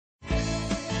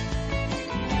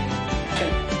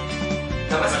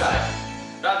नमस्कार।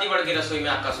 रातिबड़ की रसोई में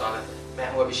आपका स्वागत है।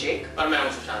 मैं हूं अभिषेक और मैं हूं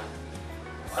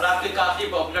सुशांत। और आपकी काफी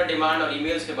पॉपुलर डिमांड और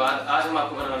ईमेल्स के बाद आज हम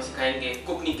आपको बनाना सिखाएंगे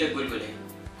कुकनी के गुलगुले।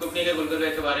 कुकनी के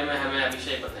गुलगुले के बारे में हमें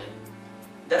अभिषेक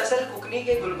बताएंगे। दरअसल कुकनी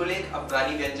के गुलगुले एक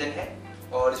अफगानी व्यंजन है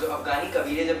और जो अफगानी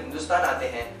कबीले जब हिंदुस्तान आते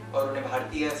हैं और उन्हें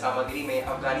भारतीय सामग्री में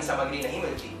अफगानी सामग्री नहीं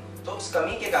मिलती तो उस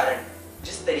कमी के कारण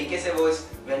जिस तरीके से वो इस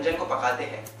व्यंजन को पकाते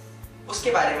हैं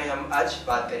उसके बारे में हम आज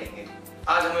बात करेंगे।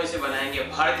 आज हम इसे बनाएंगे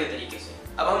भारतीय तरीके से।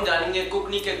 अब हम जानेंगे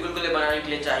कुकनी के गुलगुले बनाने के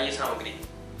लिए चाहिए सामग्री।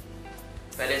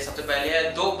 सबसे पहले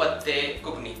है 2 पत्ते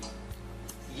कुकनी।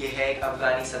 ये है एक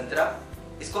अफगानी संतरा,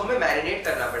 इसको हमें मैरिनेट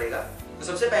करना पड़ेगा। तो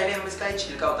सबसे पहले हम इसका एक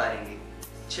छिलका उतारेंगे।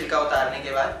 छिलका उतारने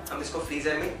के बाद हम इसको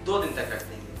फ्रीजर में 2 दिन तक रख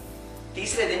देंगे।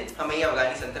 तीसरे दिन हमें ये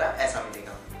अफगानी संतरा ऐसा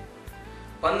मिलेगा।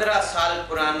 15 साल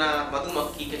पुराना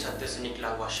मधुमक्खी के छत्ते से निकला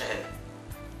हुआ शहद।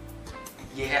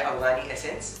 ये है अफगानी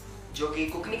एसेंस जो कि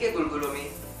कुकनी के गुलगुलों में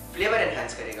फ्लेवर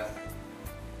एनहांस करेगा।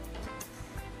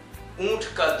 ऊंट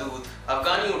का दूध,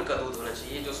 अफगानी ऊंट का दूध होना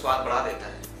चाहिए जो स्वाद बढ़ा देता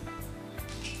है।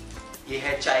 ये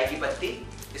है चाय की पत्ती,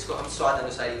 इसको हम स्वाद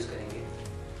अनुसार यूज करेंगे।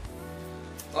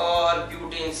 और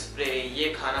ब्यूटीन स्प्रे, ये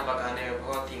खाना पकाने में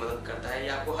बहुत ही मदद करता है, ये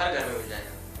आपको हर घर में मिल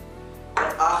जाएगा।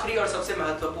 और आखिरी और सबसे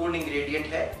महत्वपूर्ण इंग्रेडिएंट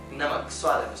है नमक,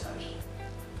 स्वाद अनुसार।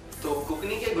 तो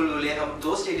कुकनी के गुलगुले हम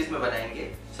 2 स्टेजेस में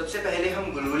बनाएंगे। सबसे पहले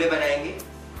हम गुलगुले बनाएंगे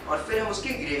और फिर हम उसकी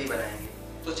ग्रेवी बनाएंगे।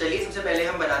 तो चलिए सबसे पहले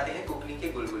हम बनाते हैं कुकनी के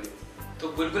गुलगुले। तो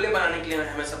गुलगुले बनाने के लिए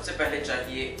हमें सबसे पहले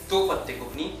चाहिए 2 पत्ते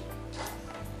कुकनी।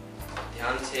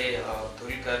 ध्यान से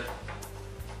धुलकर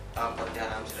आप पत्ते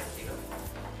आराम से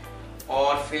रखिएगा।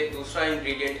 और फिर दूसरा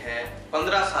इंग्रेडिएंट है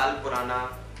 15 साल पुराना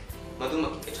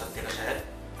मधुमक्खी के छत्ते का शहद।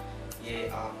 ये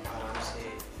आप आराम से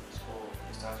इसको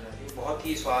इस्तेमाल करिए, बहुत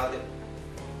ही स्वाद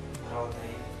भरा होता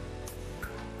है,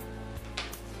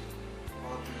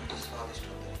 बहुत ही स्वादिष्ट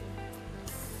होता है।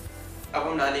 अब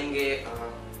हम डालेंगे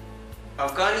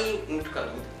अफगानी ऊंट का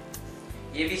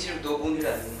दूध। ये भी सिर्फ 2 बूंद ही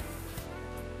डालेंगे।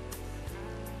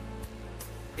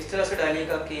 इस तरह से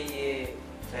डालिएगा कि ये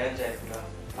फैल जाए पूरा।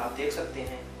 आप देख सकते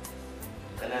हैं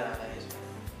कलर आ रहा है इसमें।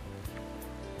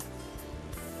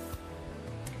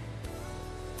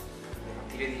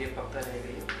 धीरे धीरे पकता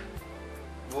रहेगा।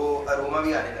 वो अरोमा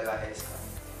भी आने लगा है इसका,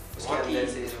 उसके बहुत ही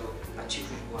अंदर से जो अच्छी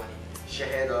खुशबू आ रही है।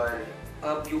 शहद और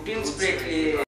ब्यूटीन स्प्रे के लिए